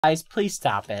Guys, please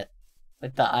stop it.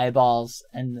 With the eyeballs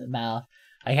and the mouth.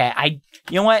 Okay,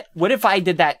 you know what? What if I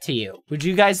did that to you? Would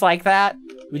you guys like that?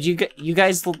 Would you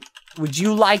guys, would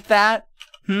you like that?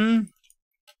 Where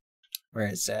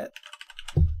is it?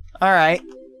 Alright.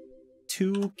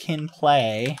 2 can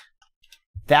play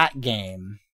that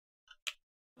game.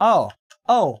 Oh,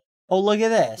 look at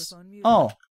this.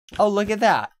 Oh, look at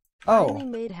that. Oh. Finally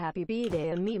made happy B-Day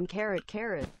a meme carrot.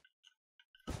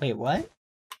 Wait, what?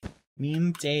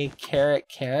 Meme day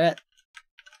carrot?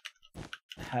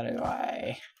 How do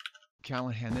I...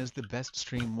 Callahan is the best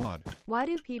stream mod. Why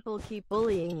do people keep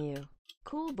bullying you?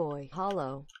 Cool boy,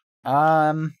 hollow.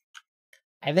 I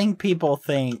think people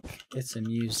think it's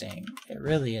amusing. It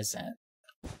really isn't.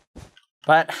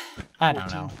 But, I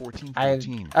don't know.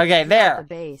 14. Okay, there. The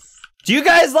base. Do you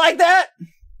guys like that?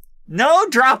 No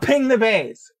dropping the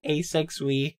base.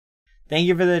 A6 thank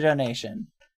you for the donation.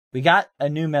 We got a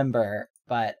new member,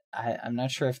 but I'm not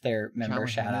sure if their member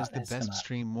shout out is the best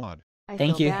stream mod.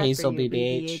 Thank you, Hazel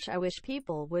BBH. I wish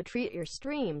people would treat your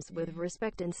streams with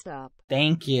respect and stop.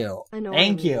 Thank you. Annoying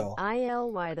Thank you.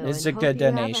 ILY though. This is a good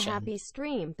donation. Have a happy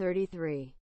stream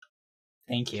 33.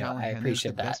 Thank you. Callahan I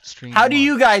appreciate that. How do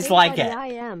you guys like it? I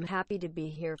am happy to be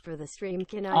here for the stream.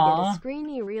 Can I get a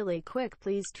screeny really quick?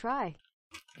 Please try.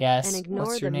 Yes. And ignore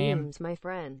What's your the name? memes, my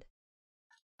friend.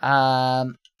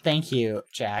 Thank you,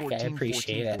 Jack. I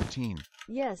appreciate it.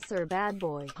 Yes, sir, bad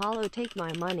boy. Hollow, take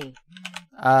my money.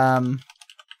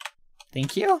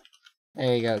 Thank you.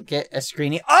 There you go. Get a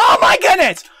screeny. Oh my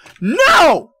goodness!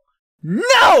 No!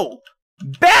 No!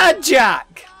 Bad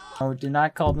Jack! Oh, do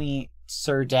not call me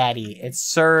Sir Daddy. It's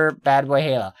Sir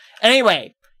badboyhalo.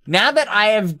 Anyway, now that I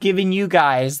have given you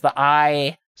guys the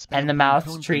eye and the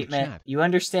mouth treatment, you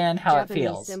understand how it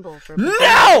feels.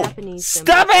 No!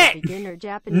 Stop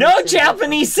it! No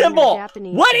Japanese symbol!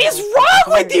 What is wrong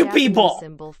with you people?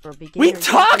 We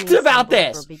talked about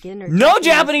this! No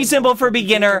Japanese symbol for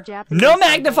beginner, no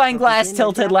magnifying glass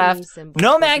tilted left,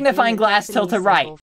 no magnifying glass tilted right.